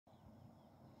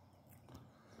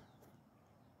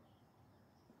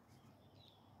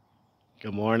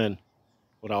Good morning.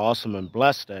 What an awesome and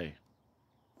blessed day.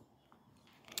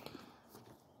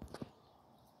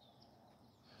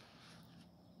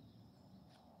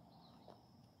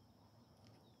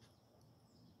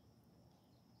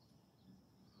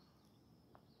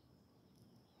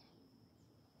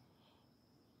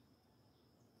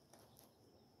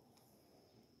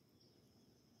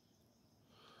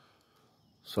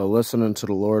 So listening to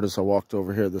the Lord as I walked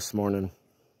over here this morning,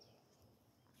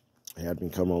 He had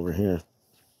me come over here.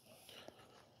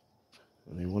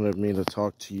 And He wanted me to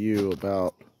talk to you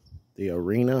about the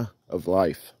arena of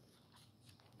life.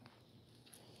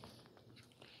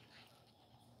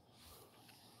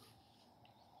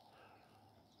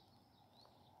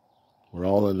 We're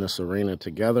all in this arena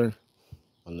together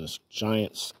on this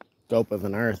giant scope of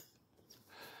an earth.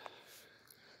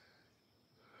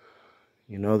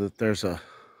 You know that there's a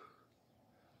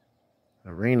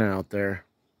arena out there.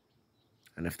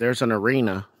 And if there's an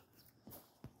arena,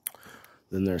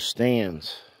 then there's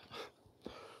stands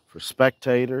for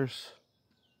spectators.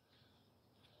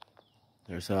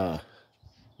 There's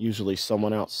usually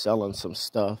someone out selling some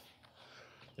stuff.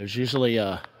 There's usually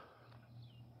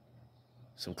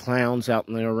some clowns out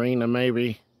in the arena,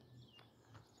 maybe.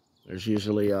 There's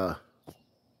usually a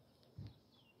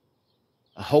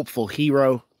hopeful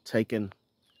hero taking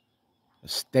a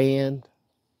stand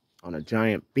on a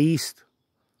giant beast.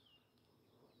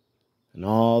 And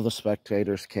all the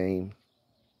spectators came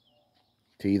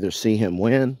to either see him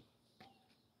win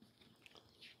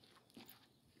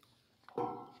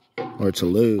or to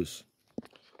lose.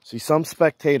 See, some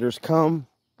spectators come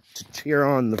to cheer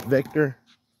on the victor,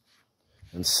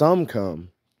 and some come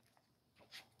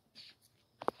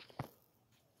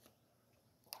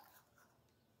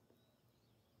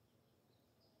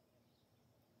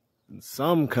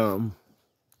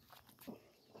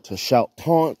to shout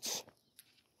taunts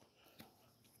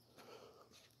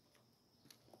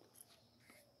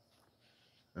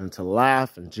and to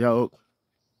laugh and joke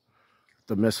at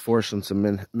the misfortunes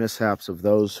and mishaps of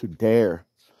those who dare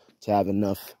to have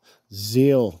enough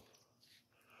zeal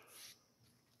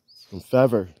and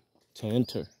fervor to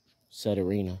enter said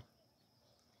arena,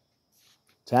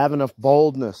 to have enough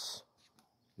boldness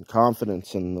and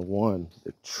confidence in the one,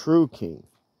 the true King,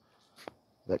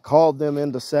 that called them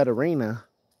into said arena,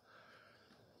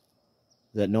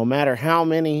 that no matter how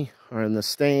many are in the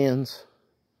stands,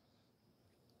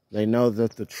 they know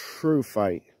that the true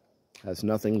fight has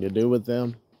nothing to do with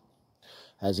them,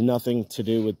 has nothing to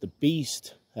do with the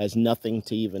beast, has nothing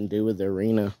to even do with the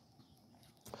arena.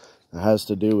 It has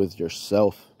to do with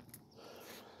yourself.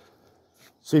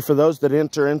 See, for those that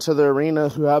enter into the arena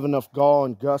who have enough gall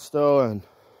and gusto and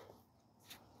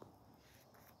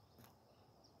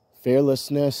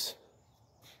fearlessness,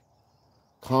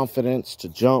 confidence to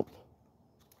jump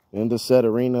into said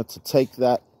arena, to take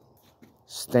that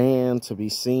stand, to be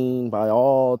seen by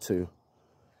all, to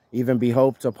even be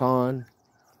hoped upon,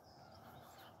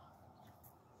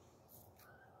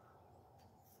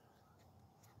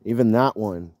 even that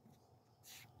one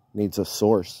needs a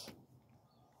source,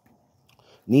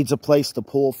 needs a place to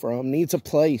pull from, needs a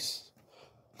place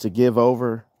to give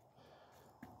over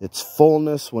its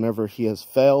fullness whenever he has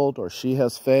failed or she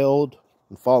has failed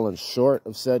and fallen short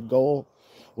of said goal.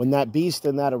 When that beast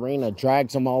in that arena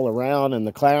drags them all around and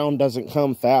the clown doesn't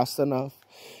come fast enough,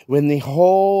 when the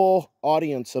whole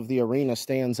audience of the arena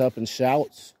stands up and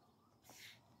shouts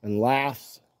and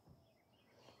laughs,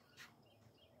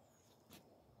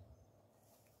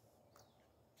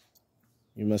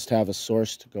 you must have a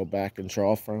source to go back and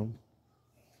draw from.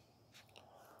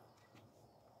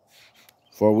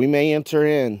 For we may enter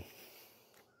in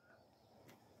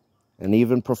and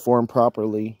even perform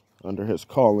properly under his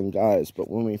calling guise, but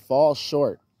when we fall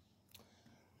short,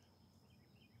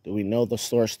 do we know the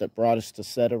source that brought us to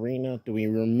said arena? Do we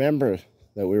remember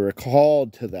that we were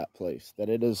called to that place, that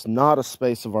it is not a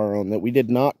space of our own, that we did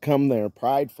not come there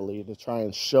pridefully to try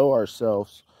and show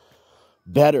ourselves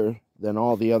better than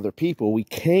all the other people? We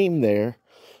came there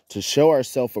to show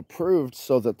ourselves approved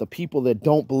so that the people that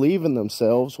don't believe in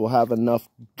themselves will have enough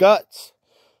guts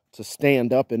to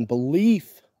stand up in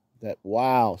belief that,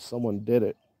 wow, someone did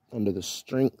it under the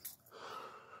strength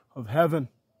of heaven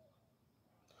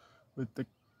with the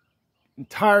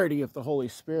entirety of the Holy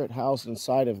Spirit housed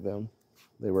inside of them.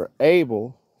 They were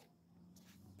able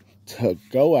to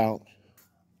go out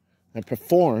and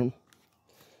perform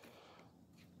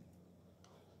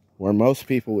where most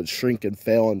people would shrink and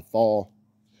fail and fall.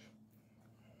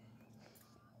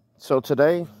 So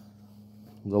today,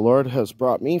 the Lord has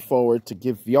brought me forward to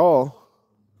give y'all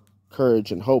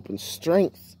courage and hope and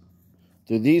strength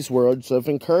through these words of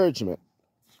encouragement.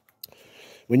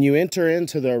 When you enter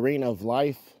into the arena of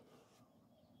life,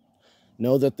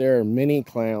 know that there are many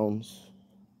clowns.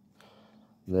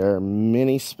 There are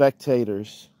many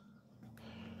spectators,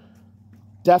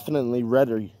 definitely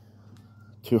ready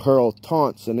to hurl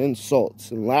taunts and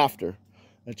insults and laughter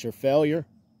at your failure.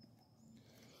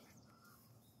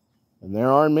 And there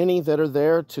are many that are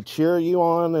there to cheer you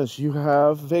on as you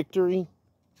have victory.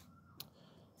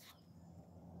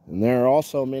 And there are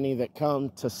also many that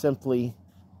come to simply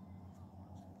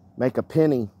make a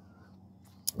penny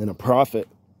and a profit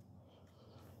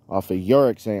off of your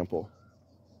example.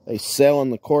 They sell in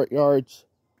the courtyards.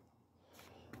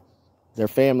 Their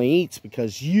family eats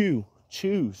because you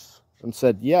choose and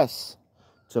said yes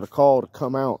to the call to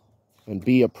come out and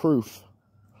be a proof.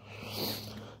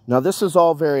 Now, this is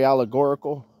all very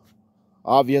allegorical.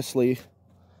 Obviously,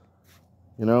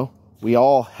 we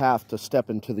all have to step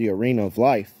into the arena of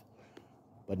life.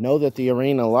 But know that the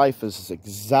arena of life is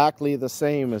exactly the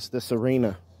same as this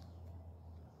arena.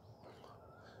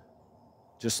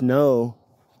 Just know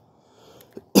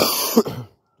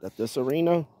that this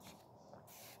arena,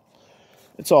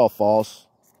 it's all false.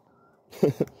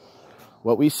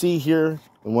 What we see here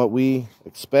and what we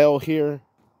expel here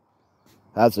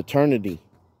has eternity.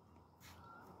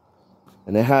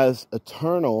 And it has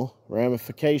eternal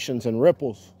ramifications and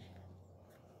ripples.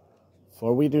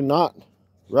 For we do not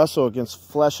wrestle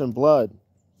against flesh and blood,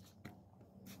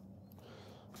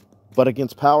 but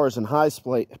against powers in high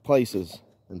places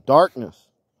and darkness,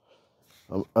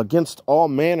 against all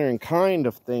manner and kind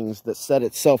of things that set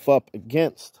itself up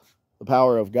against the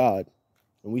power of God.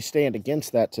 And we stand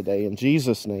against that today in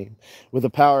Jesus' name with the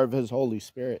power of his Holy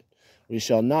Spirit. We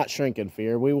shall not shrink in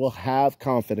fear. We will have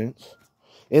confidence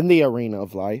in the arena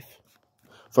of life.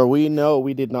 For we know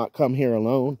we did not come here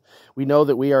alone. We know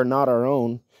that we are not our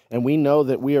own. And we know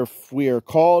that we are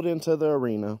called into the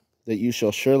arena, that you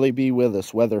shall surely be with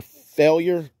us, whether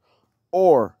failure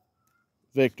or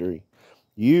victory.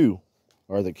 You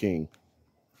are the king.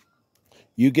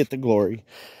 You get the glory.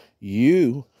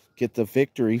 You get the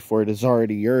victory, for it is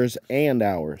already yours and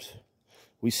ours.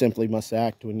 We simply must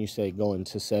act when you say go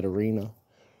into said arena.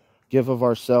 Give of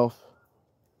ourselves,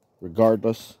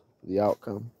 regardless of the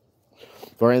outcome.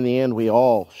 For in the end, we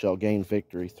all shall gain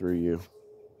victory through you.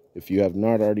 If you have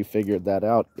not already figured that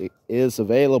out, it is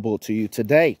available to you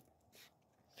today.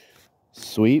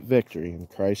 Sweet victory in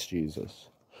Christ Jesus.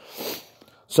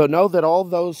 So know that all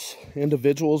those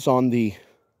individuals on the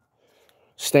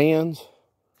stands,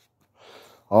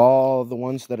 all the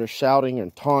ones that are shouting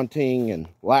and taunting and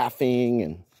laughing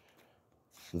and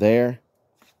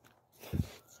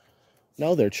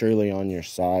know they're truly on your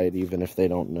side, even if they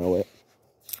don't know it.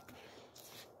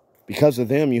 Because of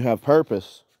them, you have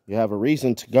purpose. You have a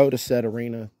reason to go to said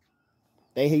arena.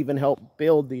 They even help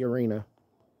build the arena.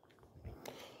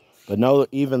 But know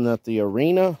even that the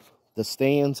arena, the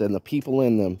stands, and the people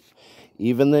in them,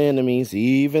 even the enemies,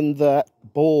 even that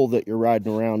bull that you're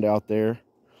riding around out there,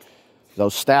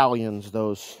 those stallions,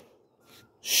 those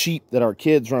sheep that our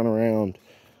kids run around,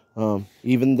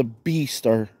 even the beast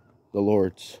are the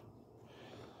Lord's.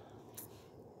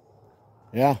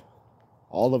 Yeah,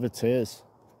 all of it's his.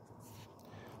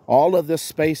 All of this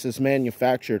space is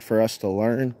manufactured for us to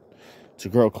learn, to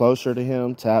grow closer to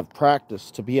him, to have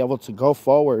practice, to be able to go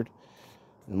forward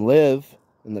and live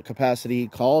in the capacity he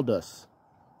called us.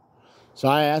 So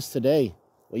I ask today,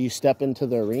 will you step into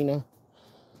the arena?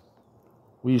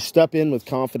 Will you step in with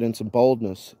confidence and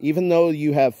boldness? Even though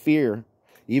you have fear,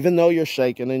 even though you're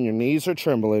shaking and your knees are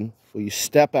trembling, will you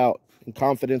step out in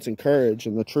confidence and courage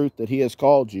in the truth that he has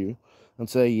called you and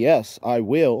say, yes, I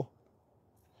will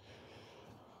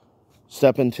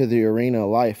step into the arena of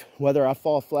life? Whether I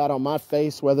fall flat on my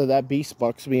face, whether that beast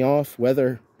bucks me off,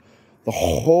 whether the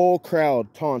whole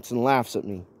crowd taunts and laughs at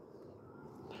me,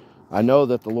 I know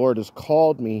that the Lord has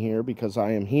called me here because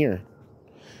I am here.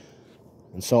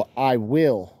 And so I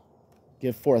will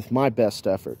give forth my best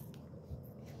effort.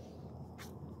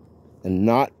 And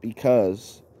not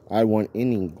because I want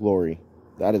any glory.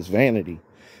 That is vanity.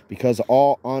 Because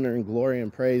all honor and glory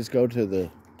and praise go to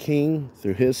the King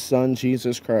through his Son,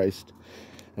 Jesus Christ.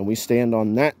 And we stand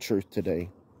on that truth today.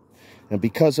 And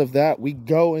because of that, we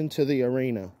go into the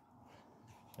arena.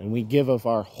 And we give of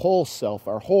our whole self,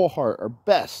 our whole heart, our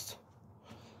best.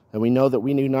 And we know that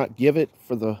we do not give it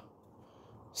for the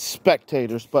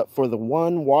spectators, but for the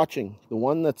one watching, the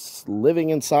one that's living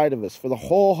inside of us, for the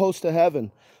whole host of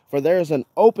heaven. For there is an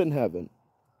open heaven.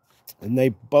 And they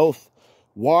both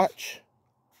watch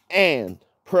and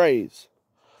praise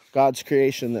God's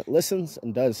creation that listens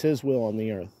and does his will on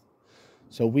the earth.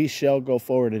 So we shall go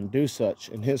forward and do such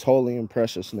in his holy and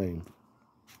precious name.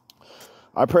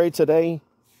 I pray today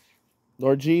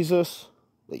Lord Jesus,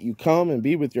 that you come and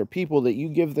be with your people, that you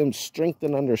give them strength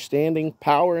and understanding,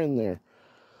 power in their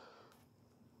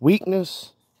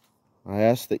weakness. I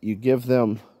ask that you give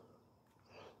them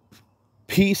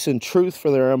peace and truth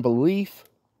for their unbelief.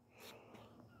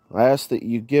 I ask that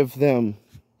you give them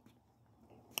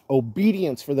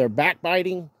obedience for their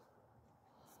backbiting.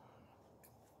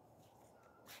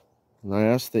 And I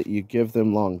ask that you give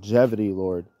them longevity,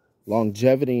 Lord.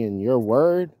 Longevity in your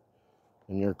word,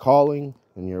 and your calling,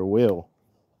 and your will.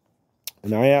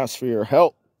 And I ask for your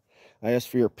help. I ask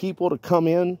for your people to come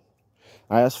in.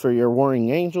 I ask for your warring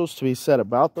angels to be set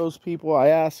about those people. I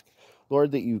ask,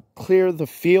 Lord, that you clear the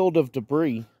field of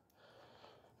debris.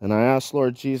 And I ask,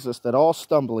 Lord Jesus, that all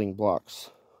stumbling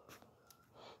blocks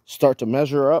start to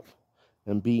measure up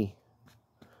and be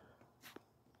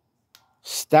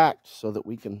stacked so that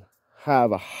we can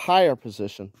have a higher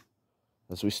position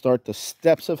as we start the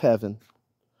steps of heaven,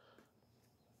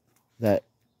 that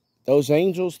those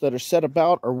angels that are set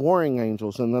about are warring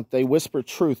angels, and that they whisper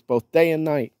truth both day and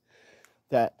night,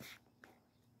 that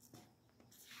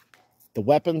the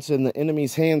weapons in the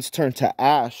enemy's hands turn to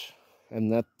ash,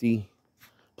 and that the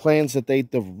plans that they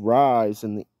devise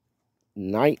in the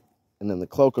night and in the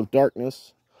cloak of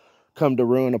darkness come to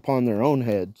ruin upon their own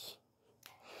heads.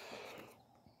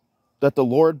 That the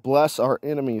Lord bless our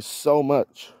enemies so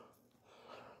much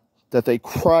that they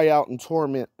cry out in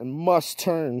torment and must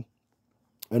turn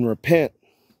and repent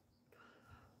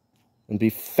and be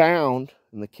found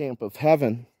in the camp of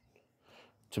heaven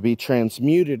to be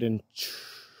transmuted and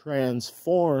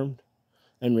transformed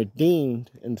and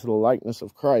redeemed into the likeness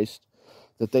of Christ,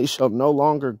 that they shall no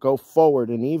longer go forward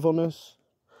in evilness,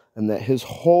 and that his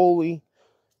holy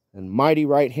and mighty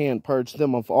right hand purge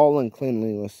them of all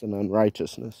uncleanliness and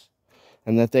unrighteousness,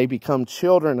 and that they become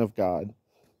children of God.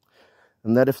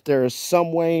 And that if there is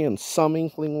some way and some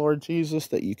inkling, Lord Jesus,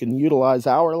 that you can utilize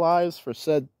our lives for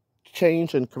said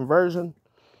change and conversion,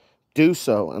 do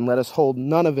so, and let us hold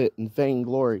none of it in vain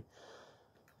glory.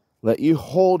 Let you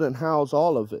hold and house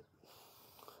all of it,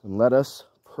 and let us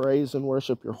praise and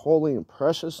worship your holy and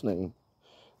precious name,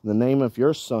 in the name of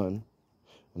your Son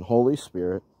and Holy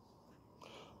Spirit.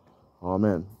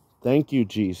 Amen. Thank you,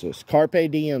 Jesus.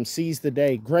 Carpe diem, seize the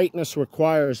day. Greatness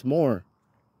requires more.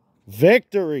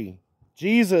 Victory.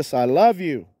 Jesus, I love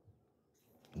you.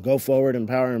 Go forward in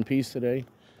power and peace today.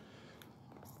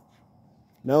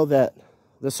 Know that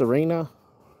this arena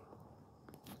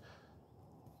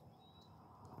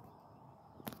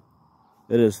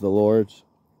it is the Lord's.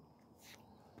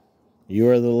 You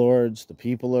are the Lord's. The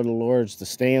people are the Lord's. The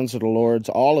stands are the Lord's.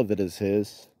 All of it is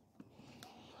his.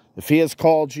 If he has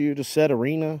called you to said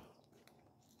arena,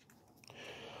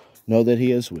 know that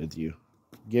he is with you.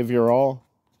 Give your all.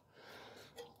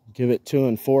 Give it to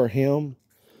and for him.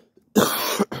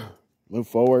 Move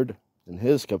forward in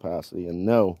his capacity and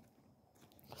know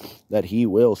that he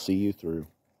will see you through.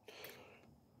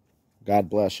 God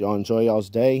bless y'all. Enjoy y'all's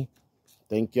day.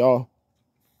 Thank y'all.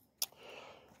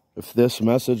 If this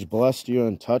message blessed you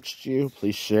and touched you,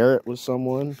 please share it with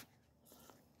someone.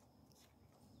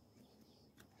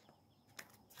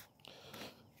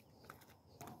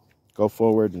 Go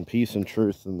forward in peace and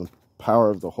truth and the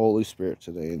power of the Holy Spirit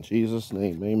today. In Jesus'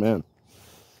 name, amen.